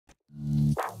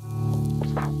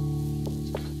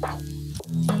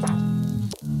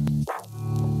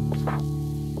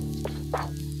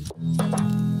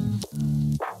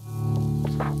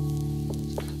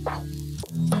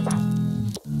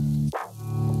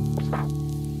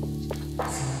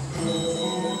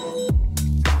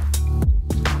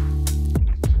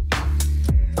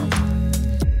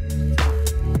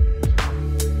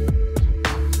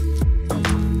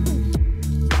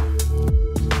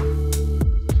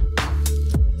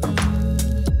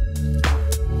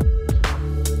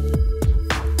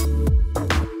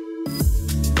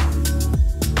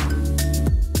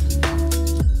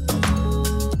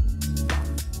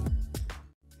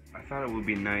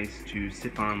nice to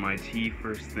sip on my tea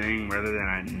first thing rather than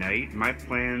at night. My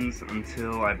plans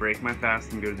until I break my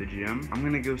fast and go to the gym, I'm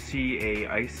gonna go see a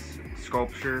ice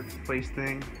sculpture place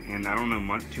thing, and I don't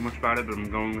know too much about it, but I'm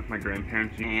going with my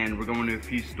grandparents, and we're going to a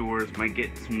few stores, might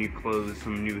get some new clothes,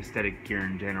 some new aesthetic gear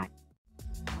in general.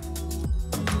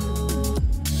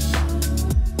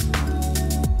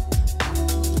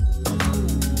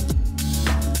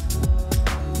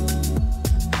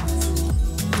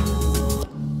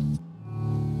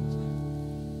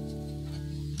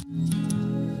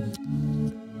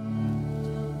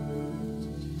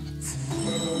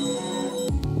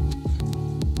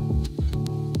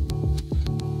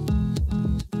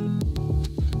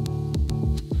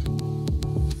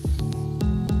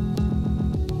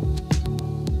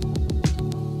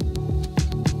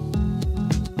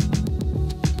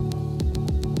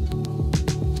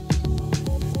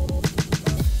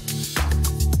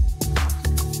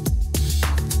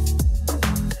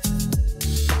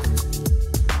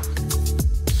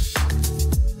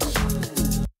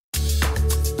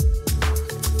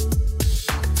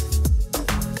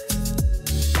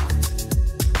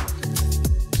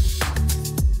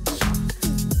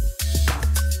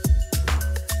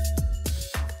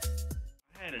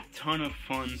 Ton of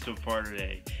fun so far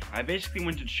today. I basically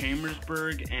went to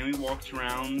Chambersburg and we walked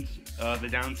around the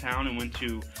downtown and went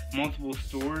to multiple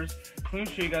stores. Let me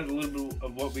show you guys a little bit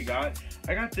of what we got.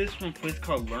 I got this from a place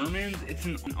called Lerman's. It's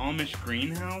an Amish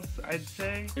greenhouse, I'd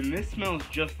say. And this smells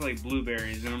just like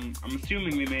blueberries, and I'm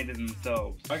assuming they made it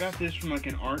themselves. I got this from like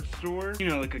an art store, you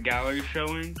know, like a gallery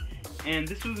showing. And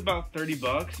this was about 30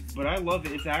 bucks, but I love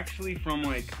it. It's actually from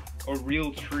like a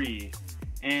real tree.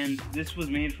 And this was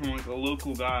made from like a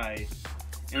local guy,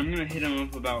 and I'm gonna hit him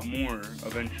up about more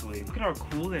eventually. Look at how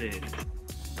cool that is.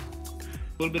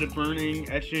 A little bit of burning,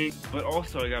 etching, but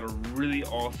also I got a really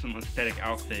awesome aesthetic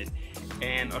outfit,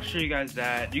 and I'll show you guys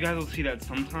that. You guys will see that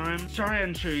sometime. Sorry I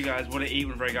didn't show you guys what I ate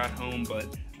whenever I got home,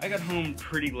 but I got home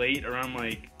pretty late, around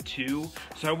like 2,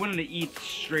 so I wanted to eat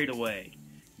straight away,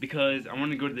 because I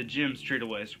wanted to go to the gym straight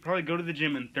away. So probably go to the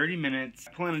gym in 30 minutes.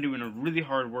 I plan on doing a really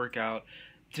hard workout.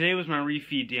 Today was my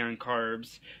refeed day on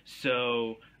carbs,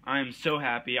 so I'm so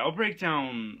happy. I'll break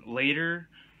down later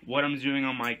what I'm doing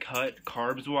on my cut,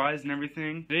 carbs-wise and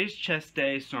everything. Today's chest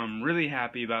day, so I'm really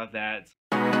happy about that.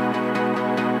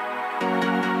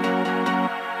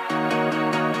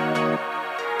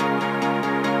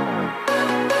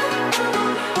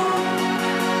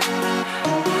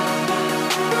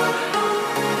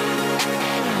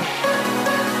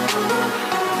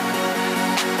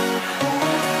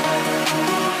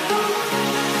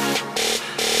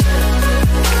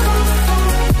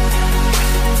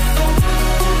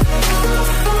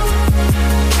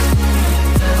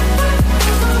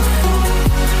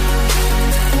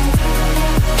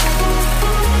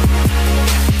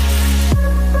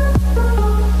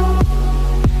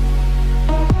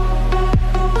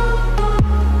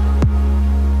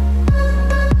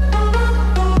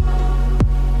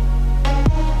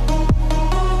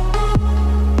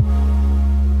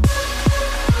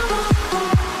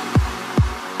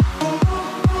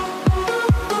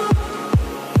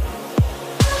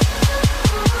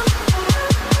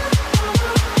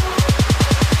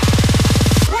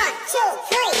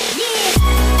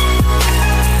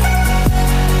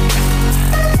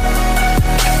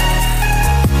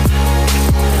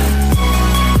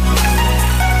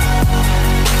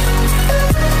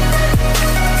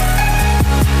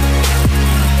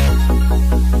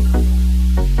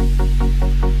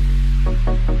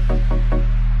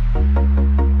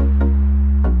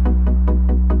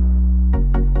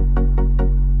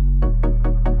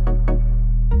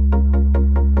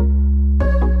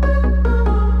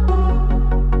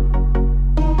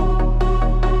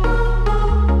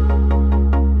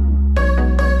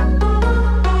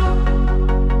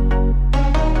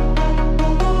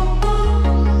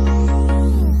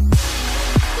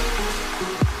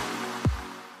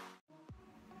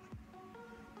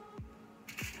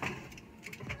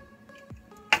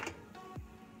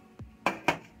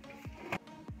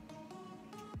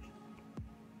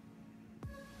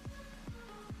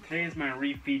 Today is my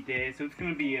refeed day, so it's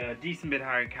going to be a decent bit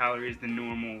higher calories than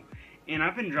normal. And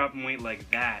I've been dropping weight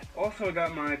like that. Also, I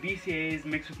got my BCAAs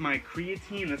mixed with my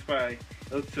creatine. That's why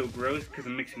It looks so gross because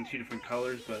I'm mixing two different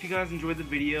colors. But if you guys enjoyed the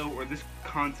video or this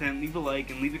content, leave a like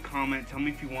and leave a comment. Tell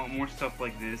me if you want more stuff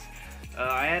like this.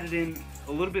 I added in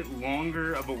a little bit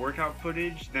longer of a workout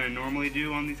footage than I normally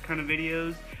do on these kind of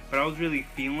videos, but I was really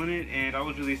feeling it and I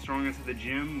was really strong into the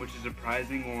gym, which is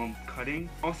surprising while I'm cutting.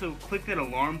 Also, click that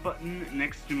alarm button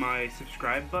next to my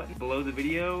subscribe button below the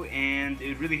video, and it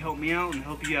would really help me out and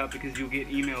help you out because you'll get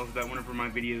emails about whenever my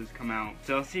videos come out.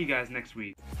 So I'll see you guys next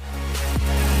week.